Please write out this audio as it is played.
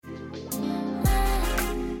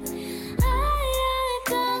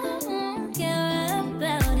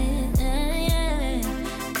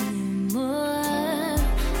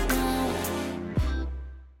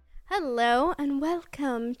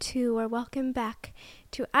to, or welcome back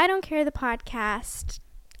to I Don't Care the podcast.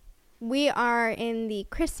 We are in the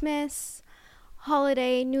Christmas,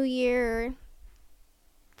 holiday, New Year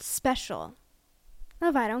special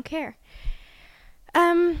of I Don't Care.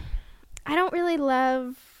 I don't really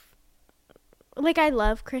I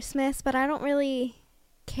love Christmas, but I don't really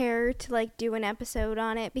care to do an episode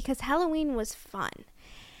on it because Halloween was fun.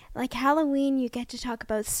 Halloween, you get to talk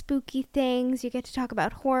about spooky things, you get to talk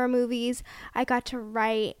about horror movies. I got to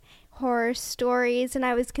write horror stories, and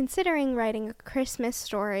I was considering writing a Christmas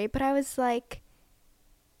story, but I was like,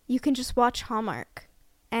 you can just watch Hallmark,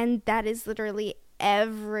 and that is literally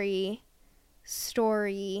every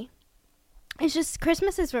story. It's just,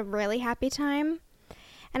 Christmas is a really happy time,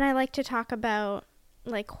 and I like to talk about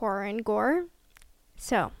horror and gore.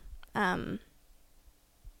 So,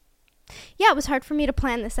 it was hard for me to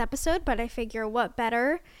plan this episode, but I figure what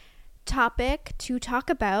better topic to talk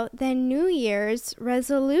about than New Year's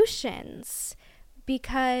resolutions,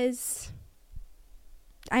 because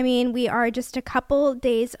we are just a couple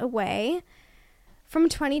days away from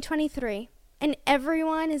 2023, and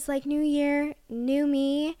everyone is like, new year, new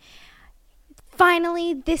me.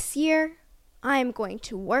 Finally, this year, I'm going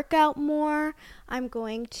to work out more. I'm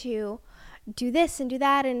going to do this and do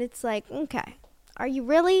that, and it's like, okay, are you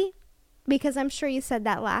really? Because I'm sure you said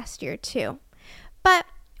that last year too. But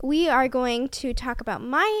we are going to talk about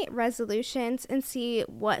my resolutions and see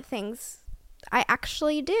what things I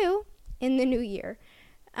actually do in the new year.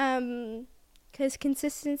 Because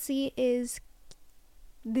consistency is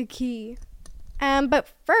the key. But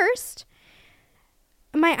first,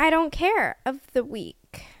 my I don't care of the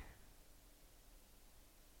week.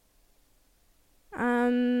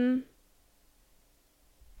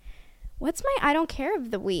 What's my I don't care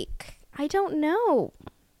of the week? I don't know.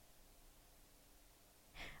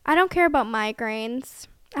 I don't care about migraines.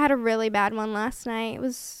 I had a really bad one last night. It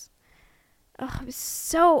was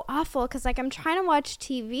so awful because I'm trying to watch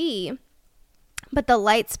TV, but the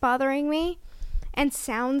light's bothering me and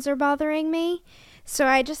sounds are bothering me. So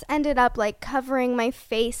I just ended up covering my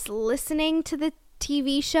face listening to the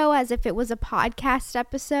TV show as if it was a podcast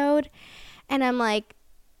episode. And I'm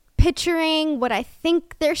picturing what I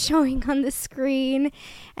think they're showing on the screen,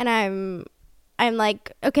 and I'm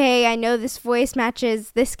like, okay, I know this voice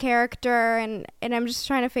matches this character, and I'm just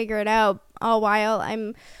trying to figure it out all while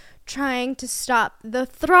I'm trying to stop the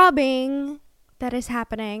throbbing that is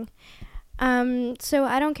happening. So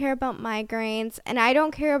I don't care about migraines, and I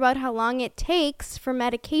don't care about how long it takes for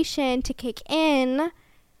medication to kick in,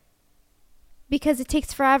 because it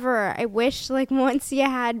takes forever. I wish once you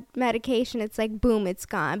had medication, it's boom, it's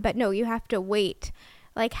gone. But no, you have to wait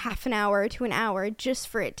half an hour to an hour just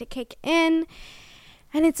for it to kick in.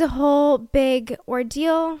 And it's a whole big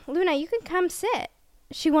ordeal. Luna, you can come sit.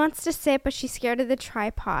 She wants to sit, but she's scared of the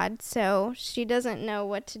tripod, so she doesn't know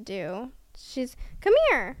what to do. Come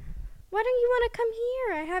here. Why don't you want to come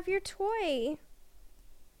here? I have your toy.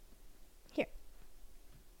 Here.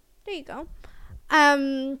 There you go.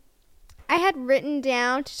 I had written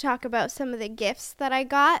down to talk about some of the gifts that I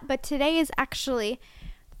got, but today is actually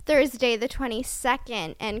Thursday the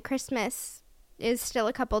 22nd, and Christmas is still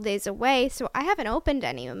a couple days away, so I haven't opened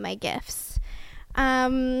any of my gifts.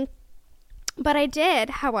 But I did,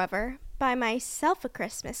 however, buy myself a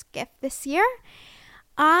Christmas gift this year.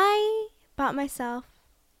 I bought myself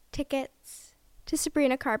tickets to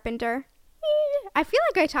Sabrina Carpenter. I feel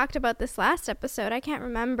like I talked about this last episode. I can't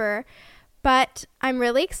remember. But I'm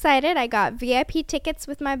really excited. I got VIP tickets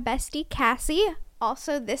with my bestie, Cassie.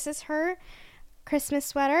 Also, this is her Christmas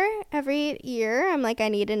sweater. Every year, I'm like, I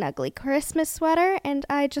need an ugly Christmas sweater. And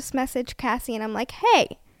I just messaged Cassie, and I'm like,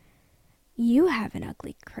 hey, you have an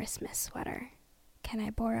ugly Christmas sweater. Can I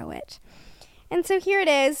borrow it? And so here it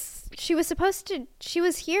is. She was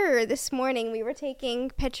here this morning. We were taking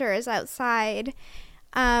pictures outside.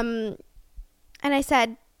 And I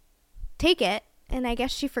said, take it. And I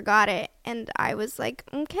guess she forgot it. And I was like,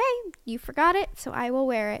 okay, you forgot it, so I will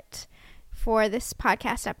wear it for this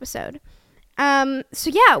podcast episode.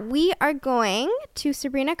 We are going to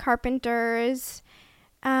Sabrina Carpenter's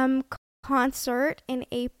concert in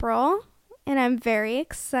April. And I'm very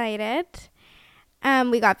excited.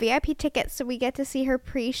 We got VIP tickets, so we get to see her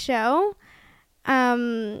pre-show.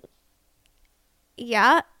 And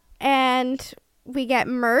we get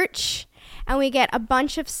merch. And we get a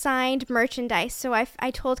bunch of signed merchandise. So I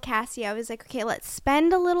told Cassie, I was like, okay, let's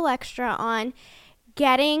spend a little extra on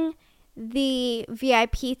getting the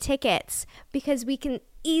VIP tickets, because we can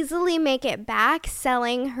easily make it back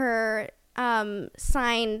selling her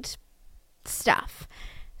signed stuff.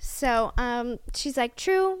 So she's like,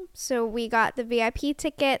 true. So we got the VIP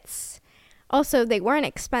tickets. Also, they weren't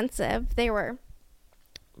expensive. They were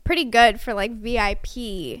pretty good for like VIP,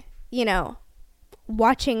 you know,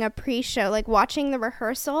 watching a pre-show, like watching the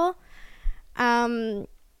rehearsal,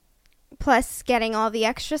 plus getting all the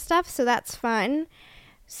extra stuff. So that's fun.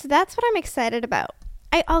 So that's what I'm excited about.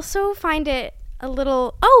 I also find it a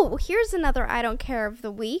little, here's another I don't care of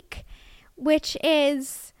the week, which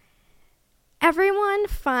is everyone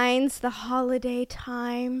finds the holiday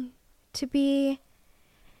time to be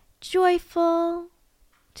joyful,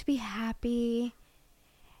 to be happy.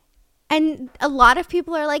 And a lot of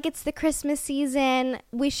people are like, it's the Christmas season,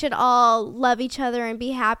 we should all love each other and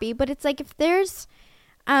be happy. But it's like, if there's,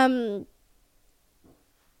 I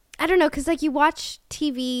don't know, because like you watch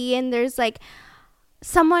TV and there's like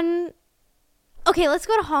someone, okay, let's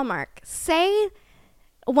go to Hallmark. Say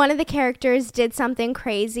one of the characters did something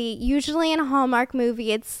crazy. Usually in a Hallmark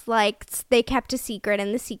movie, it's like they kept a secret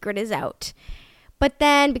and the secret is out. But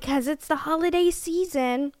then because it's the holiday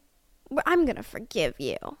season, I'm going to forgive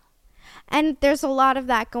you. And there's a lot of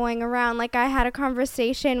that going around. Like I had a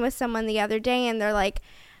conversation with someone the other day and they're like,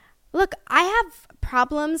 look, I have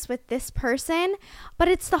problems with this person, but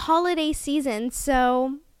it's the holiday season,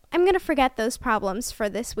 so I'm going to forget those problems for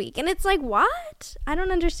this week. And it's like, what? I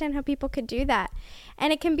don't understand how people could do that.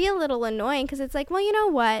 And it can be a little annoying because it's like, well, you know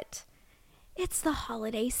what? It's the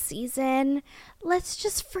holiday season. Let's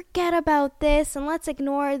just forget about this and let's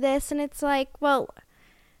ignore this. And it's like, well,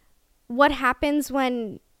 what happens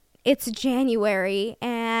when it's January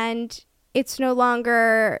and it's no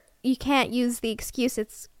longer, you can't use the excuse,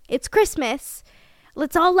 it's Christmas.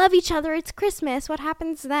 Let's all love each other. It's Christmas. What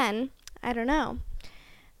happens then? I don't know.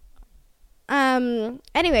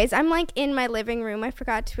 Anyways, I'm like in my living room. I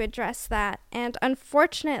forgot to address that. And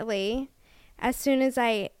unfortunately, as soon as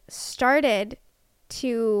I started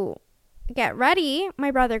to get ready,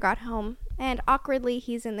 my brother got home. And awkwardly,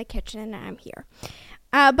 he's in the kitchen and I'm here.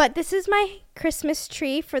 But this is my Christmas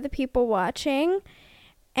tree for the people watching.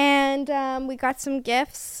 And we got some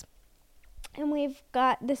gifts. And we've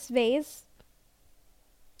got this vase.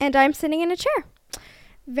 And I'm sitting in a chair.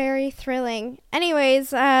 Very thrilling.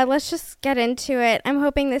 Anyways, let's just get into it. I'm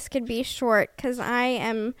hoping this could be short because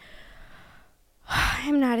I'm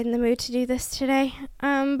not in the mood to do this today.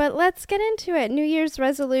 But let's get into it. New Year's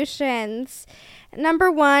resolutions.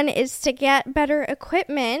 Number 1 is to get better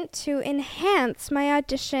equipment to enhance my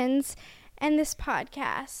auditions and this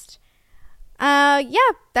podcast.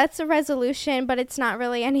 Yeah, that's a resolution, but it's not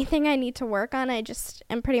really anything I need to work on. I just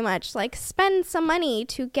am pretty much like spend some money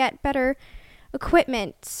to get better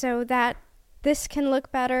equipment so that this can look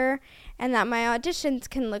better and that my auditions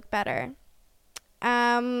can look better.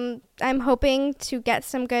 I'm hoping to get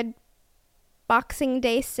some good Boxing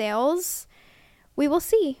Day sales. We will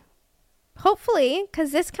see. Hopefully,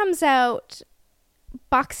 because this comes out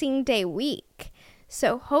Boxing Day week.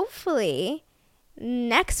 So hopefully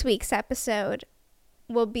next week's episode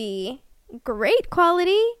will be great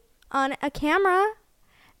quality on a camera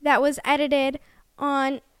that was edited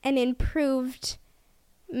on an improved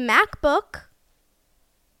MacBook.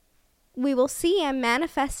 We will see. I'm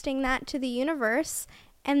manifesting that to the universe,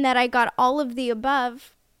 and that I got all of the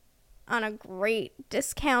above on a great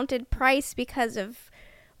discounted price because of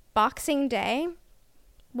Boxing Day.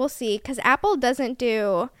 We'll see, because Apple doesn't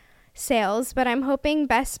do sales, but I'm hoping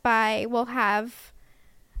Best Buy will have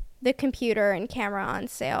the computer and camera on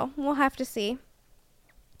sale. We'll have to see.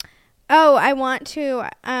 Oh, I want to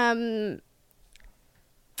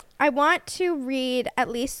read at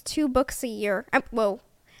least 2 books a year.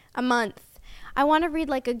 A month. I want to read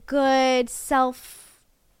like a good self-help,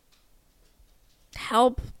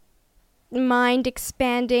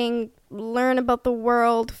 mind-expanding, learn about the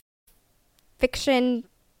world, fiction,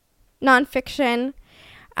 nonfiction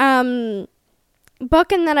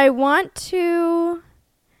book, and then I want to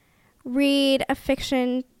read a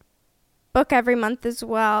fiction book every month as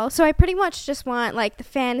well. So I pretty much just want like the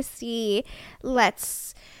fantasy,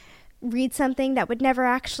 let's read something that would never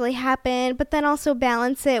actually happen, but then also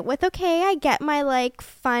balance it with, okay, I get my like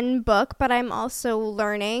fun book, but I'm also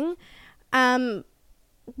learning,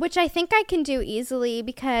 which I think I can do easily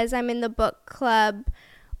because I'm in the book club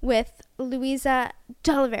with Louisa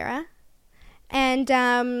D'Oliveira, and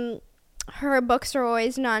her books are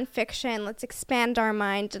always nonfiction. Let's expand our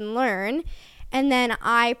mind and learn. And then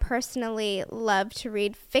I personally love to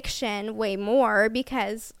read fiction way more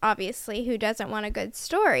because obviously who doesn't want a good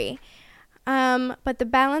story? But the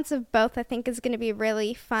balance of both I think is going to be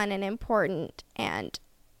really fun and important and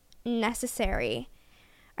necessary.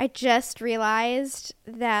 I just realized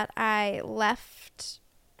that I left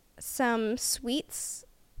some sweets,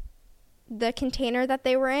 the container that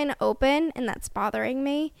they were in, open, and that's bothering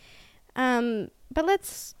me. But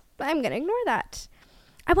I'm going to ignore that.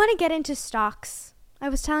 I want to get into stocks. I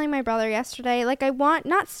was telling my brother yesterday, like, I want,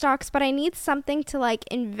 not stocks, but I need something to, like,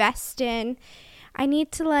 invest in. I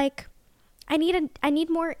need to, like, I need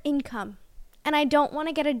more income. And I don't want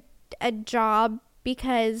to get a job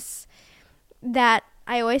because that,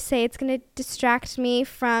 I always say it's going to distract me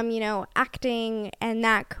from, you know, acting and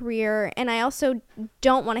that career. And I also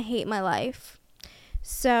don't want to hate my life.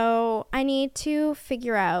 So I need to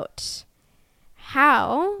figure out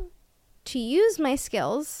how to use my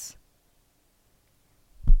skills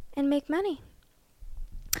and make money.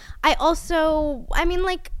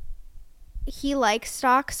 He likes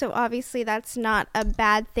stocks, so obviously that's not a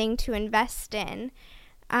bad thing to invest in.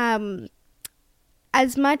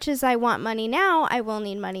 As much as I want money now, I will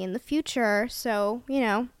need money in the future. So, you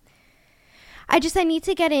know, I need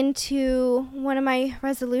to get into, one of my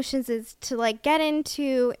resolutions is to, like, get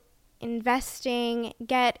into investing,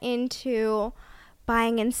 get into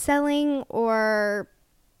buying and selling,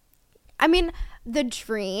 the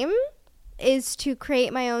dream is to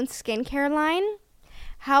create my own skincare line.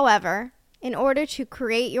 However, in order to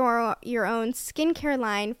create your own skincare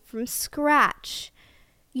line from scratch,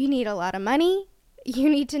 you need a lot of money. You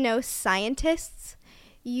need to know scientists.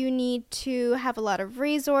 You need to have a lot of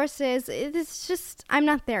resources. It's just, I'm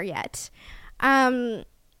not there yet. I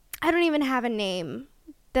don't even have a name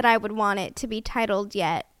that I would want it to be titled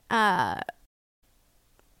yet. But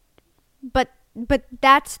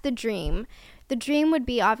that's the dream. The dream would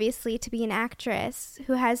be obviously to be an actress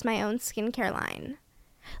who has my own skincare line.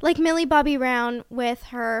 Like Millie Bobby Brown with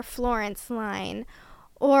her Florence line,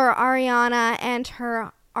 or Ariana and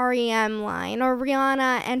her REM line, or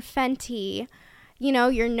Rihanna and Fenty. You know,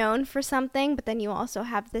 you're known for something, but then you also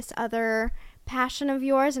have this other passion of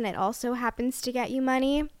yours, and it also happens to get you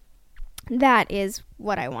money. That is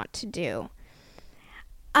what I want to do.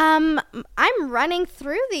 I'm running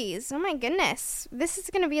through these. Oh my goodness. This is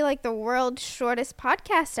going to be like the world's shortest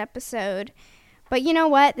podcast episode. But you know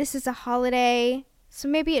what? This is a holiday, so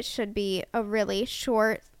maybe it should be a really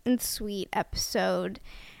short and sweet episode.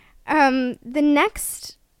 The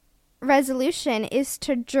next resolution is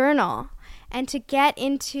to journal and to get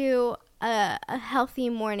into a healthy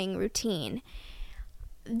morning routine.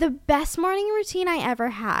 The best morning routine I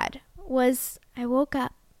ever had was I woke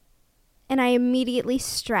up and I immediately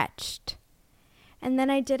stretched. And then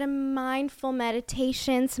I did a mindful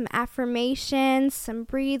meditation, some affirmations, some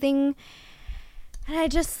breathing. And I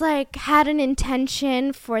just had an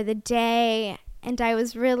intention for the day. And I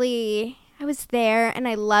was there and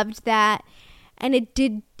I loved that. And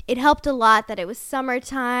it helped a lot that it was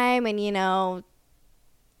summertime and, you know,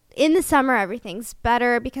 in the summer everything's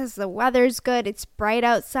better because the weather's good. It's bright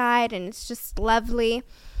outside and it's just lovely.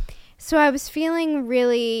 So I was feeling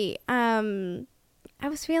really, good.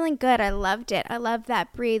 I loved it. I loved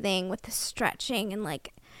that breathing with the stretching and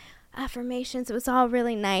affirmations. It was all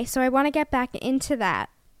really nice. So I want to get back into that.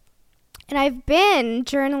 And I've been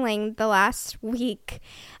journaling the last week,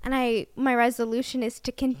 and my resolution is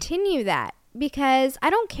to continue that because I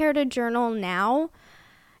don't care to journal now.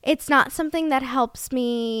 It's not something that helps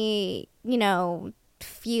me, you know,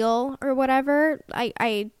 feel or whatever.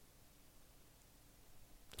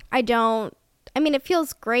 It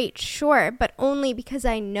feels great, sure, but only because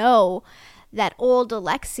I know that old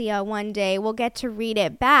Alexia one day will get to read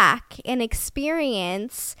it back and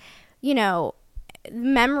experience, you know,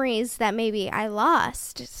 memories that maybe I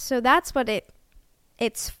lost. So that's what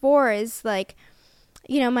it's for, is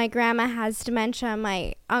my grandma has dementia.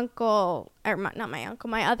 My uncle, or not my uncle,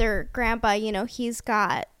 my other grandpa, you know, he's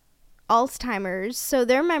got Alzheimer's. So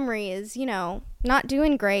their memory is, you know, not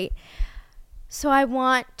doing great. So I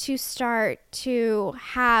want to start to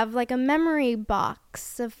have a memory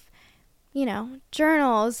box of, you know,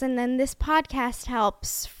 journals. And then this podcast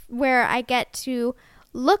helps where I get to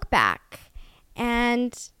look back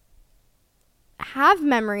and have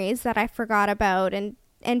memories that I forgot about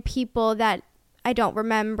and people that I don't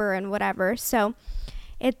remember and whatever. So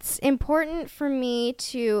it's important for me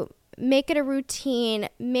to make it a routine,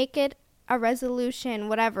 make it a resolution,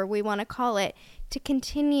 whatever we want to call it, to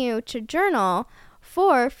continue to journal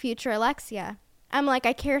for future Alexia.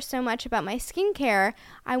 I care so much about my skincare.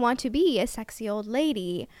 I want to be a sexy old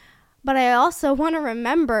lady, but I also want to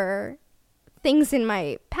remember things in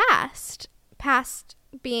my past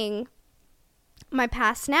being my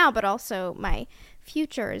past now, but also my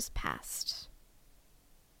future's past.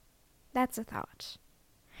 That's a thought.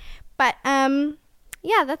 But,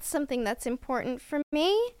 that's something that's important for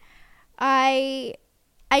me. I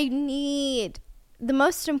need, the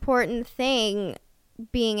most important thing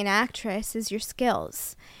being an actress is your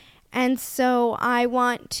skills. And so I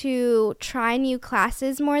want to try new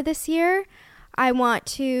classes more this year. I want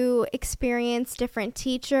to experience different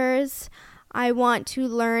teachers. I want to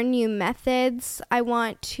learn new methods. I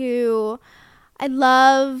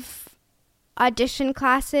love audition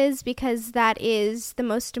classes because that is the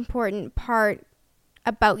most important part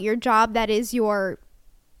about your job. That is you're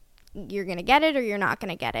going to get it or you're not going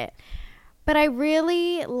to get it. But I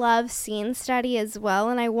really love scene study as well,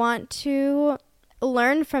 and I want to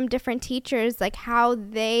learn from different teachers, like how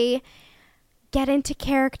they get into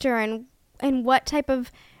character and what type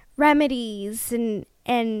of remedies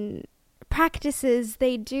and practices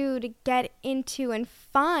they do to get into and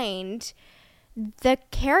find the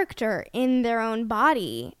character in their own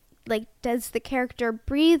body. Like, does the character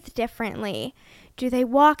breathe differently? Do they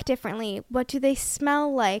walk differently? What do they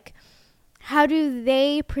smell like? How do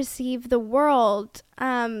they perceive the world?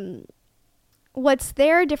 What's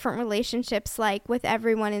their different relationships like with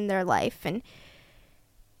everyone in their life? And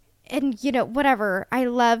whatever. I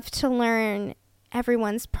love to learn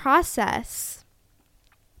everyone's process.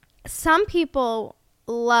 Some people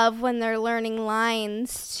love when they're learning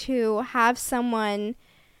lines to have someone,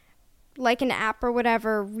 like an app or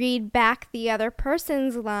whatever, read back the other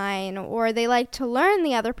person's line, or they like to learn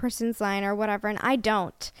the other person's line or whatever, and I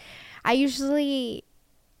don't. I usually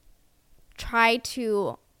try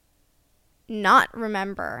to not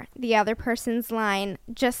remember the other person's line,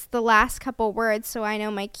 just the last couple words so I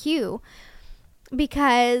know my cue,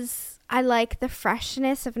 because I like the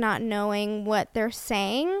freshness of not knowing what they're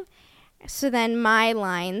saying. So then my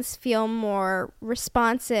lines feel more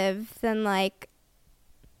responsive than like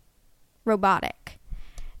robotic.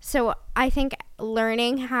 So I think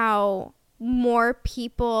learning how more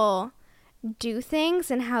people do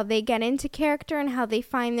things and how they get into character and how they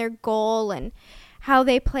find their goal and how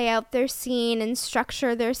they play out their scene and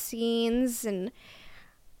structure their scenes, and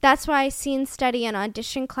that's why scene study and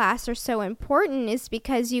audition class are so important, is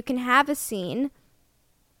because you can have a scene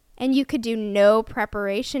and you could do no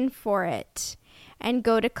preparation for it and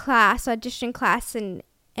go to class, audition class, and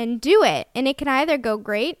do it. And it can either go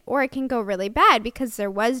great or it can go really bad because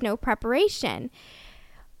there was no preparation.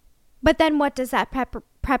 But then what does that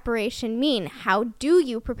preparation mean? How do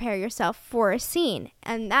you prepare yourself for a scene?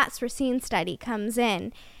 And that's where scene study comes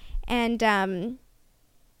in. And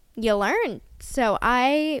you learn. So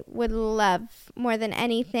I would love more than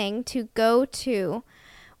anything to go to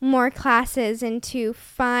more classes and to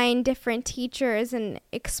find different teachers and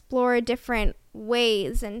explore different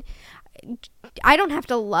ways. And I don't have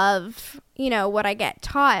to love, what I get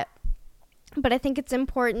taught, but I think it's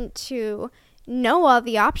important to know all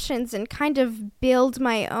the options and kind of build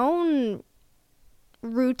my own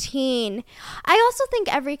routine. I also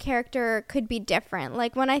think every character could be different.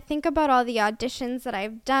 Like, when I think about all the auditions that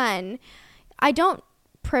I've done, I don't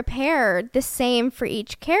prepare the same for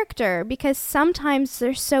each character because sometimes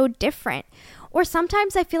they're so different. Or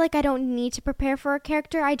sometimes I feel like I don't need to prepare for a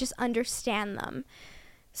character, I just understand them.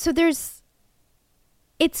 So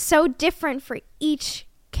it's so different for each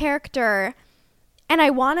character, and I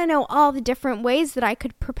want to know all the different ways that I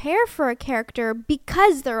could prepare for a character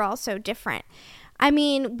because they're all so different. I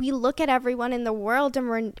mean, we look at everyone in the world and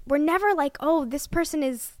we're never like, oh, this person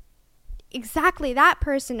is exactly that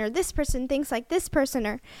person, or this person thinks like this person,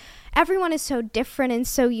 or everyone is so different and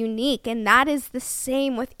so unique, and that is the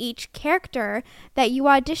same with each character that you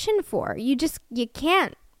audition for. You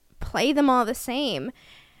can't play them all the same.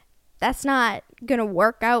 That's not gonna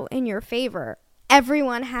work out in your favor.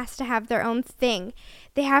 Everyone has to have their own thing.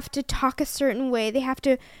 They have to talk a certain way. They have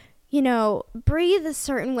to, breathe a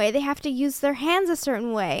certain way. They have to use their hands a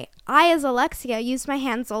certain way. I, as Alexia, use my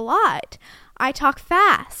hands a lot. I talk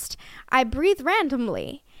fast. I breathe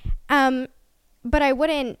randomly. But I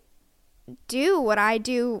wouldn't do what I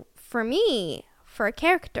do for me for a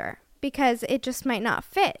character because it just might not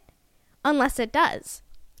fit unless it does.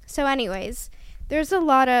 So anyways, there's a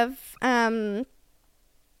lot of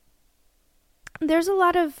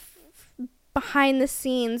behind the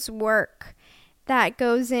scenes work that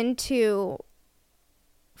goes into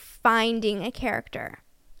finding a character.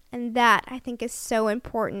 And that, I think, is so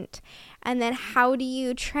important. And then how do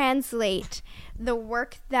you translate the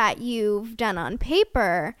work that you've done on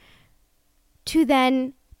paper to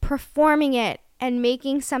then performing it and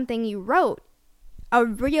making something you wrote a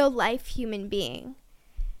real life human being?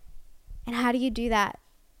 And how do you do that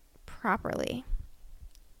properly?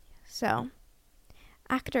 So,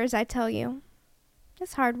 actors, I tell you,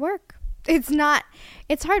 it's hard work.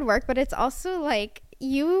 It's hard work, but it's also like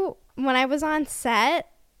when I was on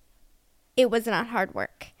set, it was not hard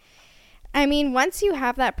work. I mean, once you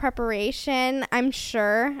have that preparation, I'm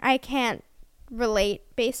sure I can't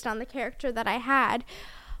relate based on the character that I had.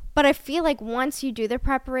 But I feel like once you do the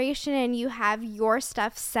preparation and you have your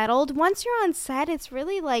stuff settled, once you're on set, it's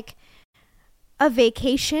really like a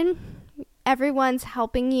vacation. Everyone's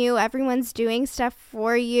helping you. Everyone's doing stuff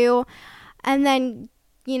for you. And then,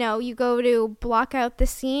 you know, you go to block out the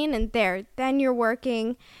scene and then you're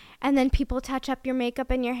working. And then people touch up your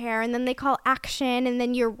makeup and your hair. And then they call action and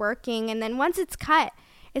then you're working. And then once it's cut,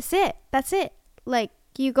 it's it. That's it. Like,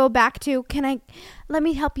 you go back to, let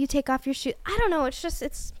me help you take off your shoe. I don't know.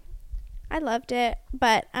 I loved it.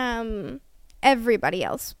 But everybody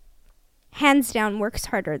else, hands down, works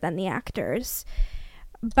harder than the actors.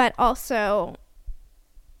 But also,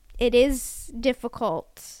 it is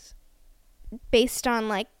difficult based on,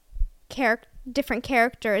 like, different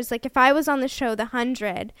characters. Like, if I was on the show The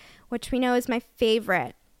 100, which we know is my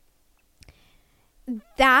favorite,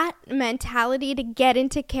 that mentality to get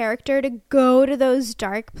into character, to go to those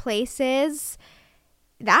dark places,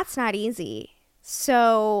 that's not easy.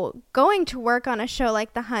 So going to work on a show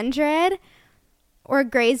like The 100 or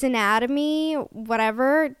Grey's Anatomy,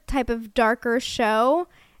 whatever type of darker show,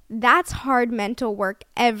 that's hard mental work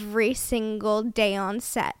every single day on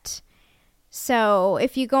set. So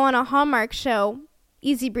if you go on a Hallmark show,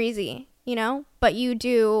 easy breezy, you know, but you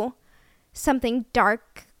do something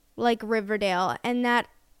dark like Riverdale and that,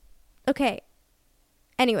 okay,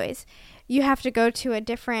 anyways, you have to go to a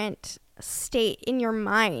different state in your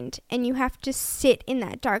mind and you have to sit in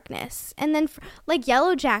that darkness. And then like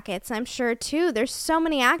Yellow Jackets, I'm sure too, there's so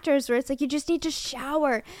many actors where it's like you just need to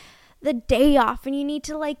shower the day off and you need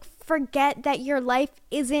to like forget that your life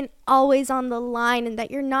isn't always on the line and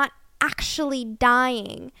that you're not actually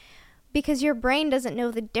dying because your brain doesn't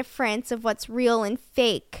know the difference of what's real and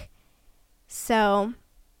fake. So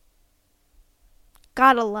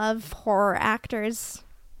gotta love horror actors.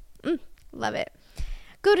 Love it.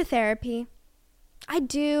 Go to therapy. I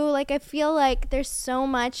do. Like, I feel like there's so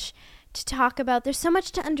much to talk about. There's so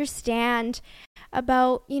much to understand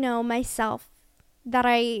about, you know, myself that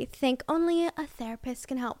I think only a therapist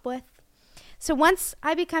can help with. So once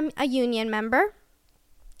I become a union member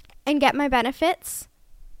and get my benefits,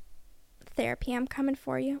 therapy, I'm coming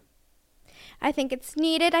for you. I think it's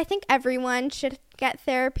needed. I think everyone should get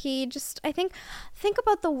therapy. I think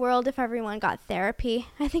about the world if everyone got therapy.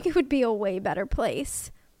 I think it would be a way better place.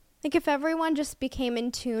 Like if everyone just became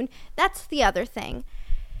in tune. That's the other thing.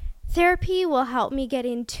 Therapy will help me get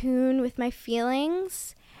in tune with my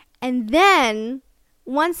feelings. And then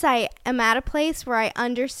once I am at a place where I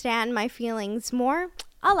understand my feelings more,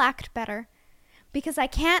 I'll act better. Because I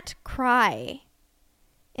can't cry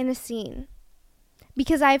in a scene.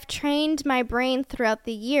 Because I've trained my brain throughout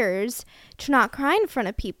the years to not cry in front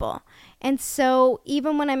of people. And so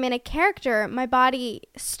even when I'm in a character, my body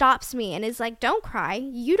stops me and is like, don't cry.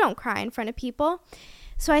 You don't cry in front of people.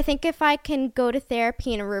 So I think if I can go to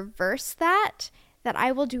therapy and reverse that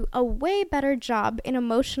I will do a way better job in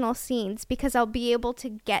emotional scenes because I'll be able to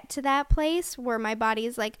get to that place where my body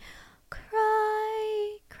is like,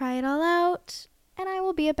 cry it all out. And I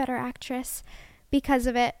will be a better actress because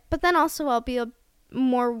of it. But then also I'll be a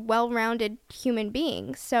more well-rounded human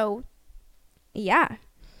being. So yeah.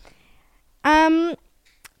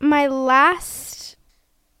 My last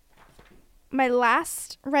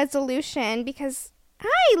resolution, because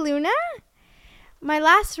hi Luna, my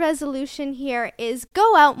last resolution here is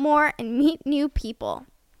go out more and meet new people.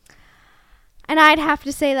 And I'd have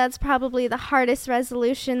to say that's probably the hardest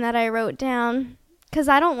resolution that I wrote down, because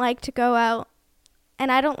I don't like to go out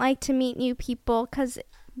and I don't like to meet new people, because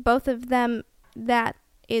both of them, that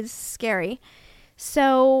is scary.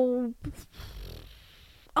 So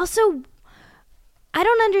also, I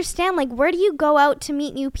don't understand, like, where do you go out to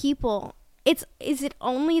meet new people? Is it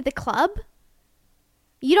only the club?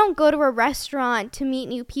 You don't go to a restaurant to meet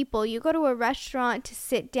new people. You go to a restaurant to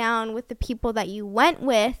sit down with the people that you went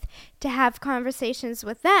with to have conversations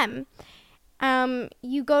with them.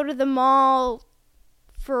 You go to the mall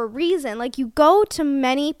for a reason. Like, you go to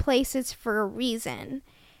many places for a reason.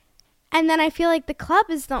 And then I feel like the club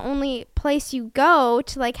is the only place you go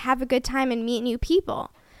to, like, have a good time and meet new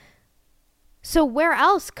people. So where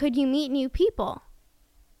else could you meet new people?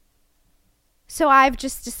 So I've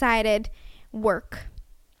just decided work.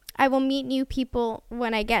 I will meet new people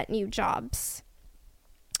when I get new jobs.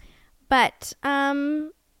 But, yeah.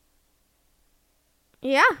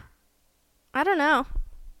 I don't know.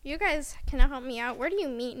 You guys can help me out. Where do you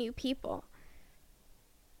meet new people?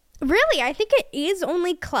 Really, I think it is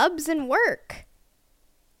only clubs and work.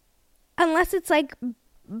 Unless it's like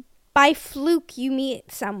by fluke you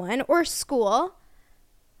meet someone, or school.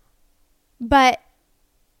 But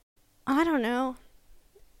I don't know.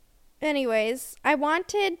 Anyways, I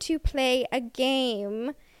wanted to play a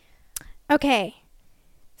game. Okay.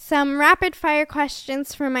 Some rapid fire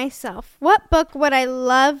questions for myself. What book would I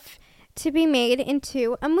love to be made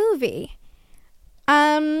into a movie?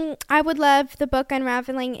 I would love the book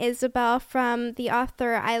Unraveling Isabel from the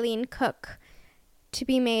author Eileen Cook to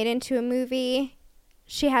be made into a movie.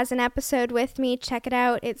 She has an episode with me. Check it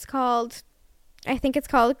out. I think it's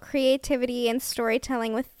called Creativity and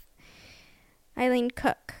Storytelling with Eileen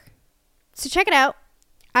Cook. So check it out.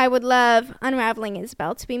 I would love Unraveling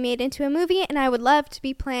Isabel to be made into a movie, and I would love to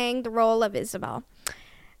be playing the role of Isabel.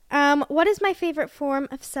 What is my favorite form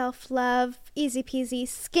of self-love? Easy peasy.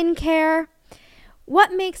 Skincare.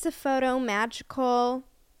 What makes a photo magical?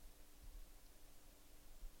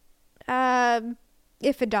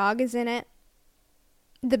 If a dog is in it.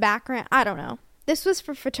 The background. I don't know. This was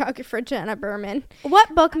for photographer Jenna Berman.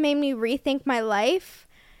 What book made me rethink my life?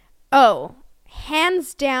 Oh,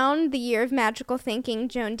 hands down, The Year of Magical Thinking,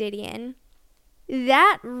 Joan Didion.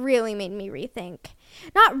 That really made me rethink.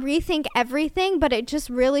 Not rethink everything, but it just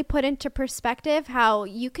really put into perspective how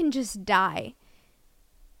you can just die.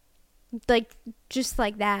 Like, just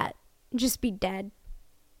like that. Just be dead.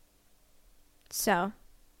 So,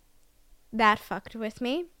 that fucked with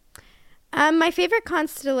me. My favorite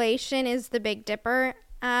constellation is the Big Dipper.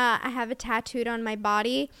 I have it tattooed on my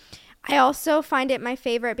body. I also find it my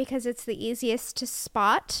favorite because it's the easiest to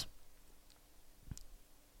spot.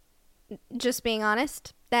 Just being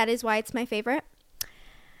honest, that is why it's my favorite.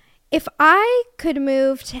 If I could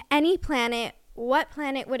move to any planet, what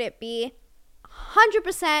planet would it be?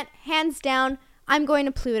 100%, hands down, I'm going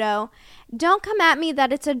to Pluto. Don't come at me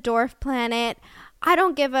that it's a dwarf planet. I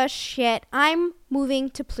don't give a shit. I'm moving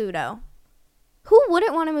to Pluto. Who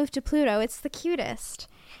wouldn't want to move to Pluto? It's the cutest.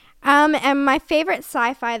 And my favorite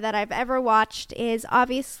sci-fi that I've ever watched is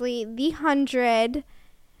obviously The 100,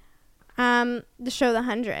 the show The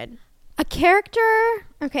 100. A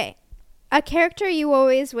character you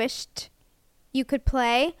always wished you could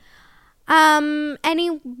play.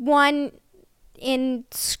 Anyone in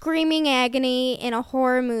screaming agony in a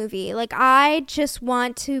horror movie. Like, I just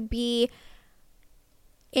want to be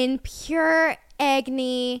in pure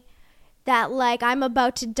agony that, like, I'm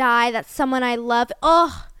about to die, that someone I love.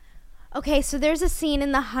 Oh, okay, so there's a scene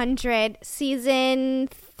in The 100, season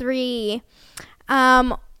 3,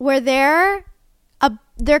 where they're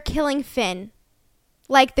killing Finn.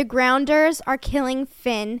 Like, the Grounders are killing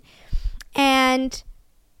Finn, and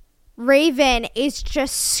Raven is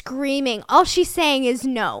just screaming. All she's saying is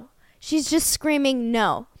no. She's just screaming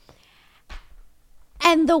no.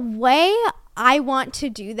 And the way I want to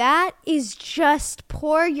do that is just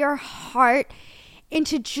pour your heart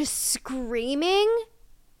into just screaming.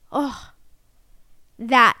 Oh,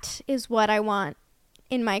 that is what I want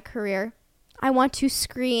in my career. I want to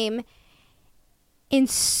scream in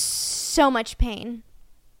so much pain.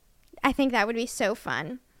 I think that would be so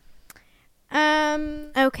fun.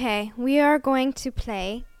 Okay, we are going to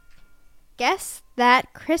play Guess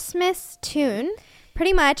That Christmas Tune.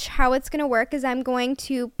 Pretty much how it's going to work is I'm going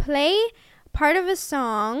to play part of a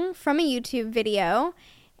song from a YouTube video,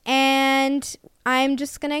 and I'm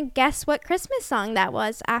just going to guess what Christmas song that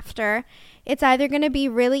was after. It's either going to be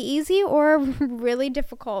really easy or really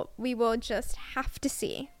difficult. We will just have to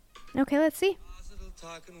see. Okay, let's see.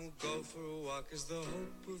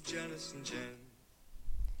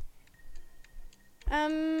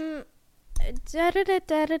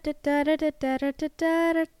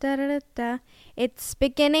 It's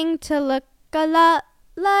beginning to look a lot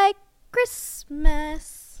like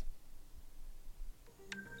Christmas.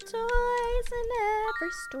 Toys in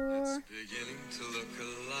every store. It's beginning to look a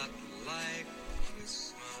lot like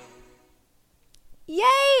Christmas.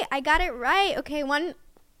 Yay! I got it right. Okay, one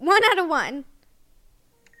out of one.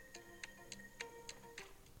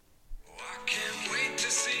 Oh, I can't wait to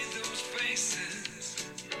see those faces.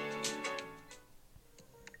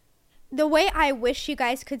 The way I wish you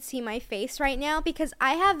guys could see my face right now, because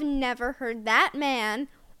I have never heard that man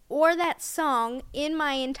or that song in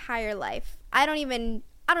my entire life. I don't even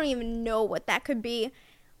know what that could be.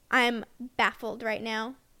 I'm baffled right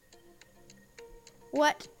now.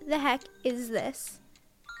 What the heck is this?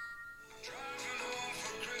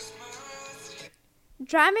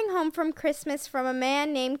 Driving Home from Christmas from a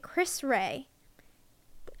man named Chris Ray.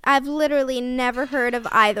 I've literally never heard of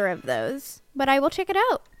either of those, but I will check it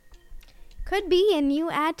out. Could be a new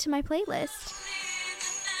add to my playlist.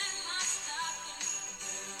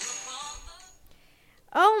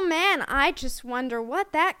 Oh man, I just wonder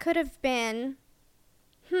what that could have been.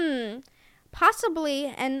 Possibly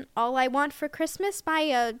an All I Want for Christmas by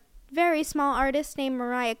a very small artist named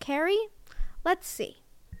Mariah Carey. Let's see.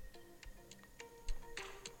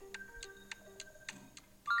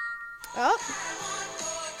 Oh.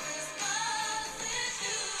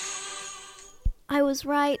 I was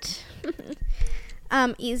right.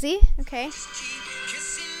 Easy. Okay.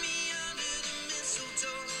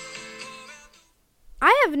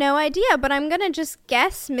 I have no idea, but I'm going to just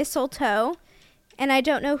guess Mistletoe, and I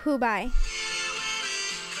don't know who by.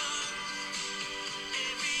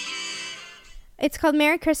 It's called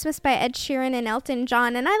Merry Christmas by Ed Sheeran and Elton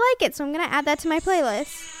John, and I like it, so I'm going to add that to my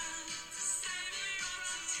playlist.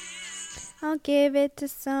 I'll give it to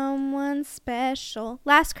someone special.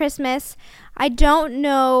 Last Christmas. I don't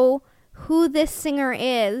know who this singer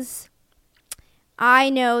is. I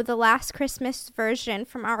know the Last Christmas version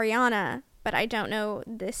from Ariana, but I don't know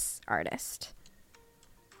this artist.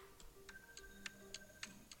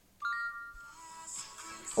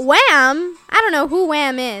 Wham! I don't know who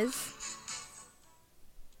Wham is.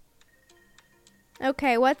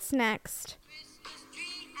 Okay, what's next?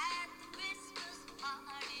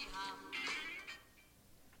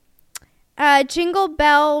 Jingle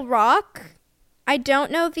Bell Rock. I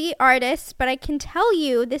don't know the artist, but I can tell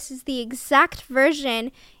you this is the exact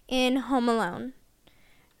version in Home Alone.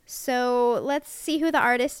 So let's see who the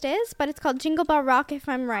artist is, but it's called Jingle Bell Rock if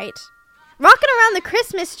I'm right. Rocking Around the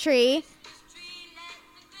Christmas Tree.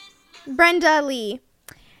 Brenda Lee.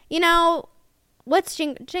 You know, what's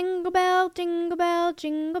Jingle Bell, Jingle Bell,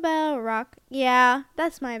 Jingle Bell Rock? Yeah,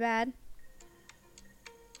 that's my bad.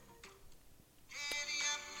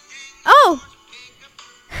 Oh!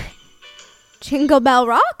 Jingle Bell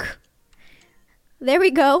Rock? There we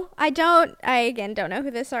go. I again don't know who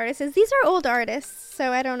this artist is. These are old artists,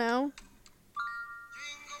 so I don't know.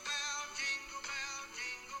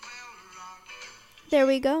 There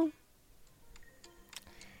we go.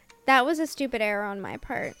 That was a stupid error on my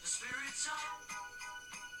part.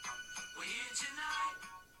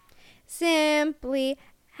 Simply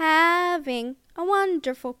having a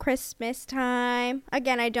wonderful Christmas time.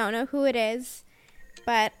 Again, I don't know who it is,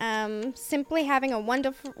 but simply having a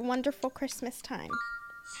wonderful, wonderful Christmas time.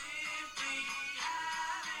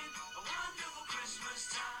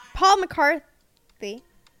 Paul McCartney.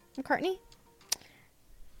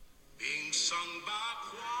 Being sung by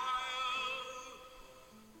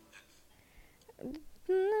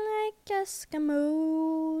Like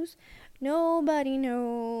Eskimos, nobody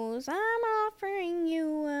knows. I'm offering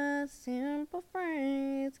you a simple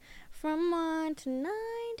phrase from 1 to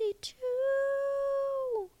 92.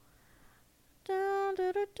 Da,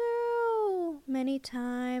 da, da, da. Many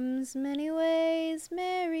times, many ways.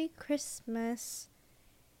 Merry Christmas,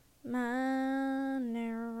 my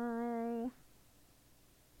narrow.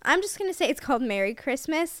 I'm just going to say it's called Merry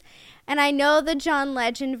Christmas. And I know the John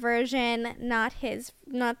Legend version, not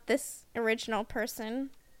this original person.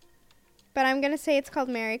 But I'm going to say it's called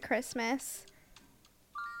Merry Christmas.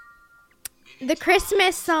 The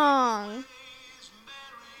Christmas Song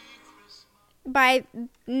by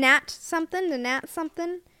Nat something, the Nat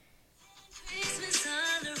something.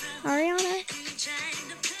 Ariana.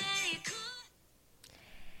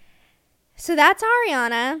 So that's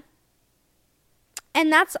Ariana. And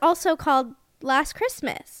that's also called Last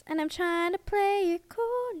Christmas. And I'm trying to play it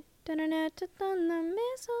cool.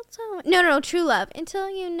 No, True Love. Until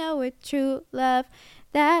you know it, True Love.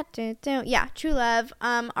 Yeah, True Love.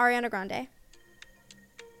 Ariana Grande.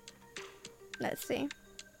 Let's see.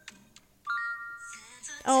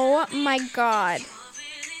 Oh my God.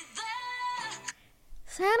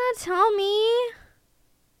 Santa, tell me.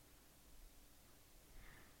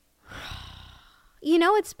 You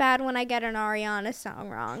know it's bad when I get an Ariana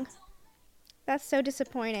song wrong. That's so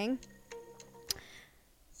disappointing.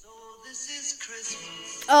 So this is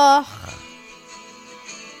Christmas. Ugh.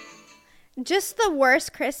 Just the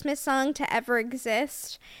worst Christmas song to ever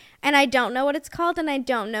exist. And I don't know what it's called and I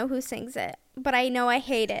don't know who sings it. But I know I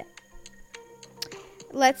hate it.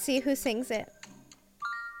 Let's see who sings it.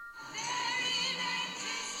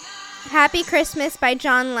 Happy Christmas by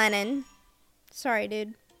John Lennon. Sorry,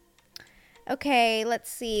 dude. Okay, let's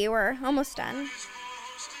see. We're almost done.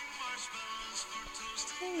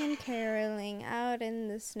 And caroling out in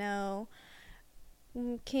the snow.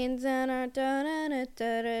 Kids on our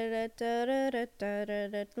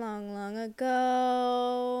long, long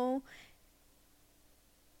ago.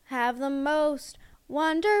 Have the most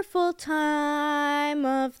wonderful time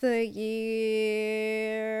of the year.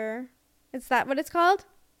 Is that what it's called?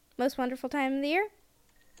 Most wonderful time of the year?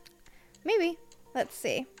 Maybe. Let's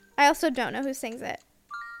see. I also don't know who sings it.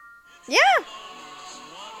 Yeah!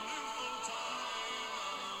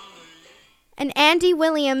 And Andy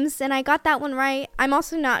Williams, and I got that one right. I'm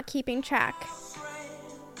also not keeping track.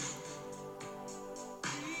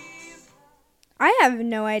 I have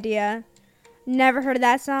no idea. Never heard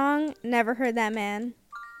that song. Never heard that man.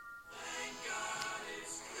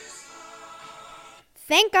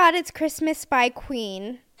 Thank God It's Christmas by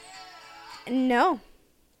Queen. No.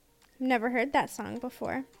 Never heard that song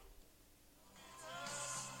before.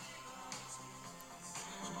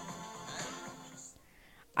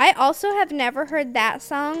 I also have never heard that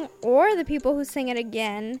song or the people who sing it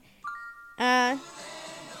again. Oh,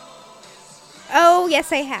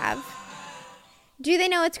 yes, I have. Do They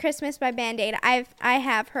Know It's Christmas by Band-Aid? I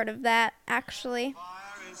have heard of that, actually.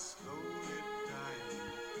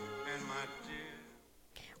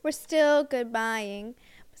 We're still goodbying,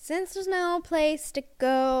 but since there's no place to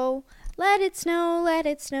go, let it snow, let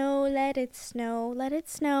it snow, let it snow, let it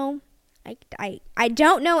snow. I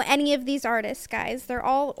don't know any of these artists, guys. They're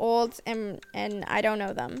all old, and I don't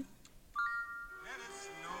know them.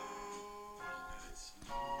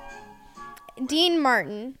 Dean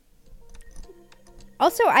Martin.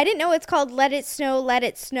 Also, I didn't know it's called Let It Snow, Let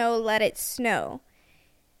It Snow, Let It Snow.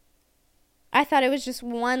 I thought it was just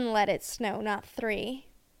one Let It Snow, not three.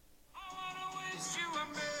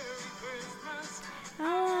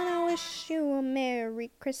 I wanna wish you a Merry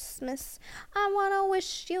Christmas. I wanna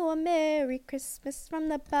wish you a Merry Christmas from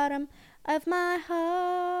the bottom of my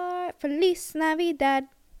heart. Feliz Navidad.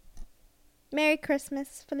 Merry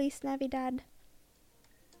Christmas. Feliz Navidad.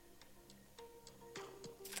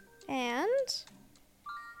 And,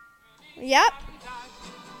 yep.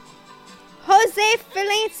 Jose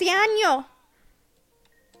Feliciano.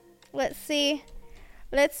 Let's see.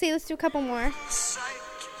 Let's do a couple more.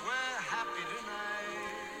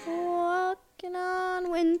 Walking on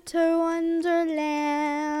Winter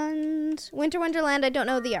Wonderland. Winter Wonderland, I don't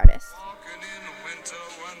know the artist.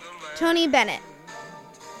 Tony Bennett.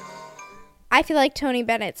 I feel like Tony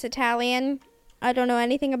Bennett's Italian. I don't know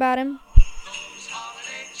anything about him.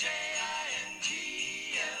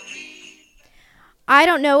 I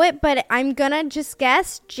don't know it, but I'm gonna just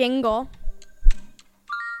guess Jingle.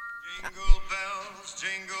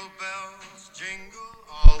 Jingle bells, jingle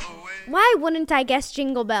all the way. Why wouldn't I guess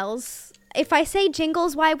Jingle Bells? If I say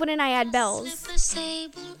jingles, why wouldn't I add bells? Slip a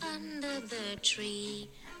sable under the tree.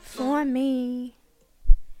 For me.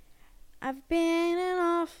 I've been an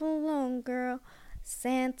awful lone girl.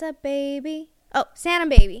 Santa baby. Oh, Santa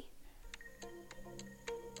baby.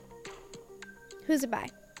 Who's it by?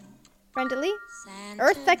 Brenda Lee? Santa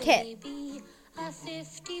Eartha Kitt. baby, a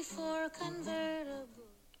 54 convertible.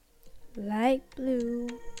 Light blue.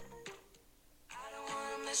 I don't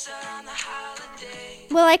wanna miss out on the holiday.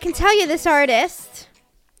 Well, I can tell you this artist.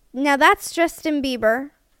 Now that's Justin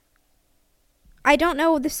Bieber. I don't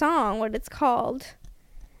know the song, what it's called.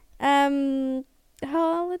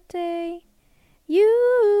 Holiday.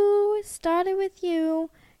 You started with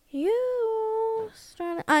you. You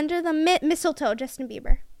started under the mistletoe, Justin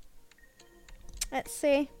Bieber. Let's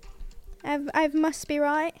see. I must be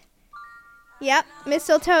right. Yep,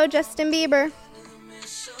 mistletoe, Justin Bieber.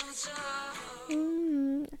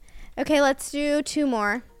 Okay, let's do two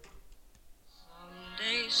more.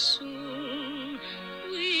 Someday soon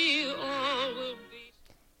we all will be.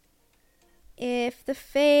 If the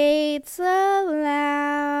fates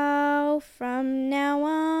allow, from now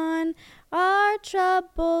on, our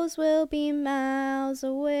troubles will be miles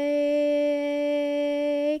away.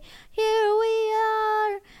 Here we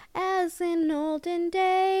are, as in olden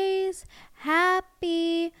days,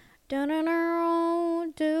 happy,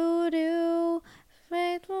 do-do-do-do-do.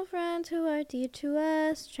 Faithful friends who are dear to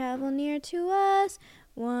us, travel near to us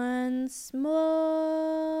once more.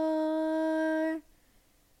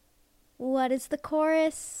 What is the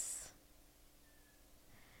chorus?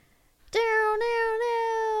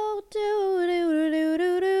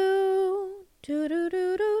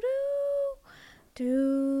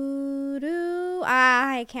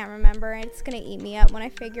 I can't remember. It's gonna eat me up when I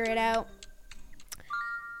figure it out.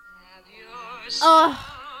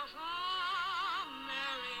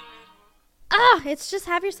 It's just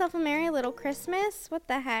Have Yourself a Merry Little Christmas. What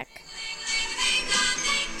the heck?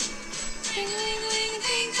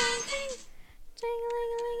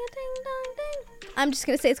 I'm just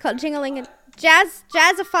gonna say it's called Jingling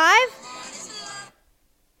Jazza 5.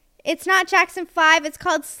 It's not Jackson 5. It's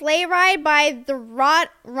called Sleigh Ride by the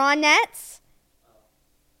Ronettes.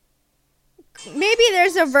 Maybe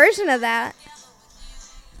there's a version of that.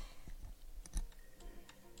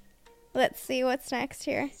 Let's see what's next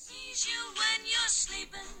here. Sees you when you're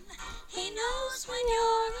sleeping. He knows when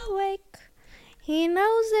you're Awake. He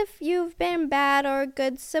knows if you've been bad or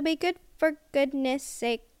good, so be good for goodness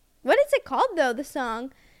sake. What is it called though, the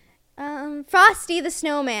song? Frosty the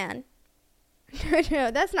Snowman.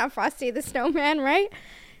 No, that's not Frosty the Snowman, right?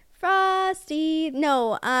 Frosty,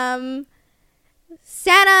 no,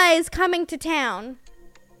 Santa is coming to town.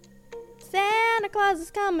 Santa Claus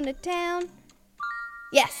is coming to town.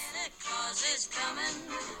 Yes. Santa Claus is coming.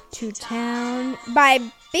 To town by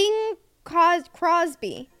Bing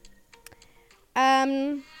Crosby.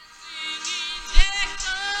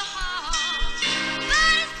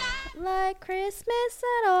 Like Christmas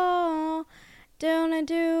at all. Don't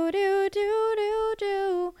do do do do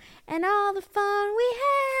do. And all the fun we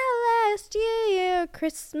had last year.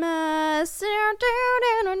 Christmas.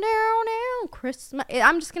 Christmas.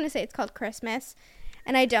 I'm just gonna say it's called Christmas.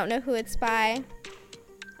 And I don't know who it's by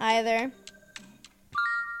either.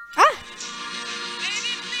 Ah!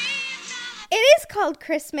 It is called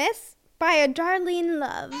Christmas by a Darlene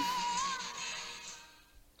Love.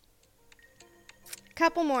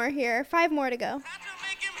 Couple more here. 5 more to go.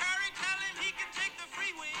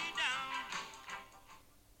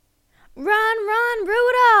 Run, run,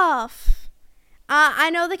 Rudolph. I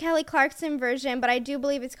know the Kelly Clarkson version, but I do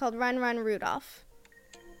believe it's called Run, Run, Rudolph.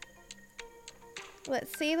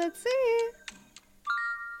 Let's see.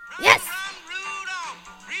 Yes!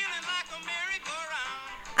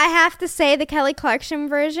 I have to say the Kelly Clarkson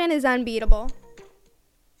version is unbeatable.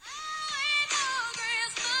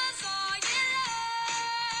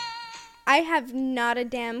 I have not a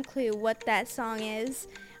damn clue what that song is.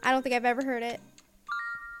 I don't think I've ever heard it.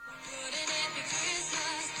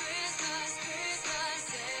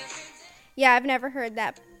 Yeah, I've never heard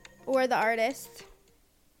that or the artist.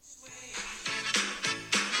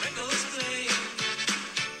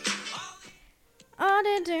 Oh,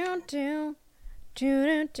 do do do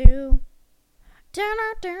do do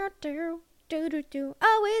do do do do.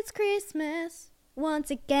 Oh, it's Christmas once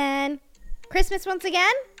again. Christmas once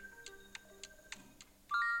again?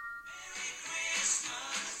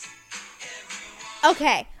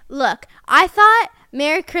 Okay, look, I thought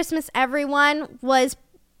Merry Christmas Everyone was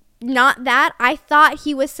not that. I thought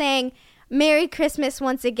he was saying Merry Christmas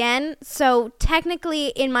once again. So technically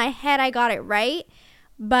in my head I got it right.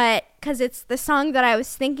 But because it's the song that I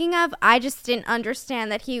was thinking of, I just didn't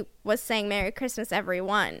understand that he was saying Merry Christmas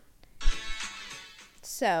Everyone.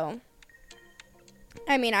 So,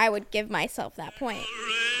 I mean, I would give myself that point.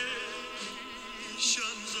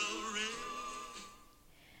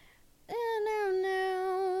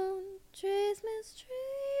 Christmas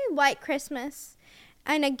tree, White Christmas.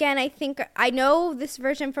 And again, I know this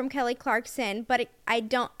version from Kelly Clarkson, but I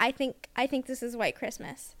think this is White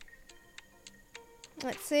Christmas.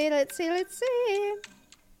 Let's see.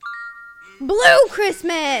 Blue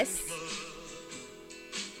Christmas.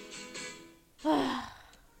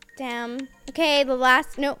 Damn. Okay,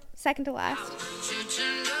 second to last.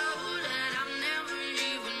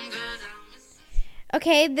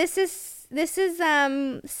 Okay, this is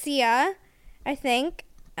Sia, I think.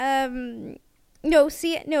 No,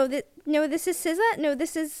 Sia. No, this is SZA. No,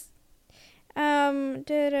 this is hold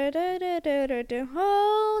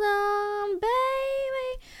on, baby.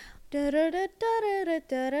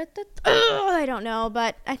 I don't know,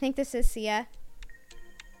 but I think this is Sia,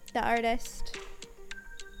 the artist.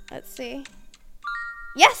 Let's see.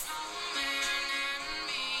 Yes!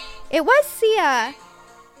 It was Sia.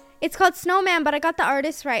 It's called Snowman, but I got the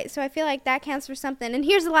artist right, so I feel like that counts for something. And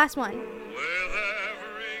here's the last one. With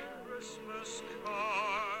every Christmas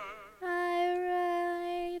card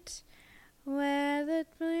I write where the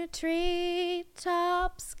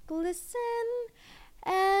treetops glisten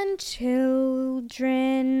and children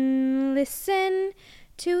listen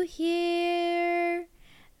to hear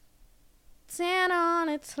Santa on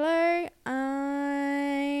its sleigh.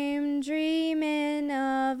 I'm dreaming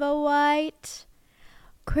of a white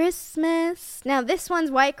Christmas. Now this one's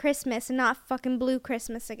White Christmas and not fucking Blue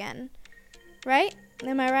Christmas again. Right?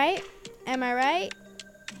 Am I right?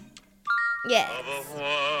 Yeah. of a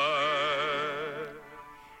white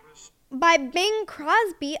By Bing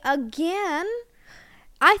Crosby again.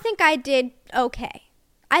 I think I did okay.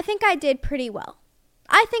 I think I did pretty well.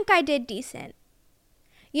 I think I did decent.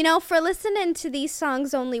 You know, for listening to these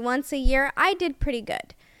songs only once a year, I did pretty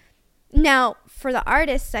good. Now, for the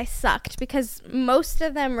artists, I sucked because most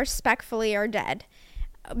of them respectfully are dead.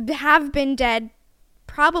 Have been dead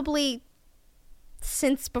probably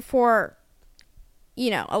since before,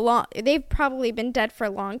 they've probably been dead for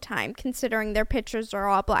a long time considering their pictures are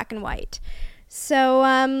all black and white. So,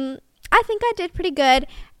 I think I did pretty good.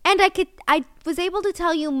 And I was able to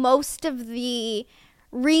tell you most of the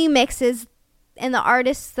remixes and the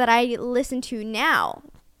artists that I listen to now.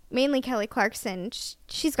 Mainly Kelly Clarkson.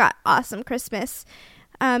 She's got awesome Christmas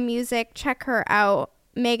music. Check her out.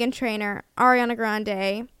 Meghan Trainor, Ariana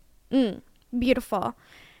Grande. Beautiful.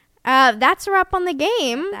 That's a wrap on the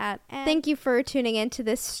game. That Thank you for tuning in to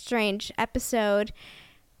this strange episode.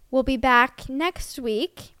 We'll be back next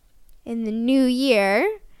week in the new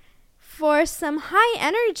year for some high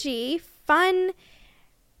energy, fun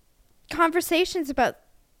conversations about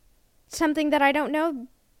something that I don't know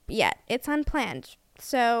yet. It's unplanned.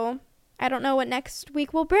 So I don't know what next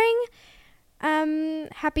week will bring.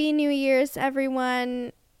 Happy New Year's,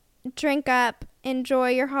 everyone. Drink up, enjoy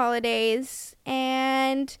your holidays,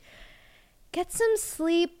 and get some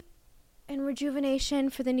sleep and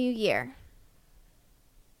rejuvenation for the new year.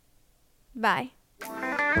 Bye.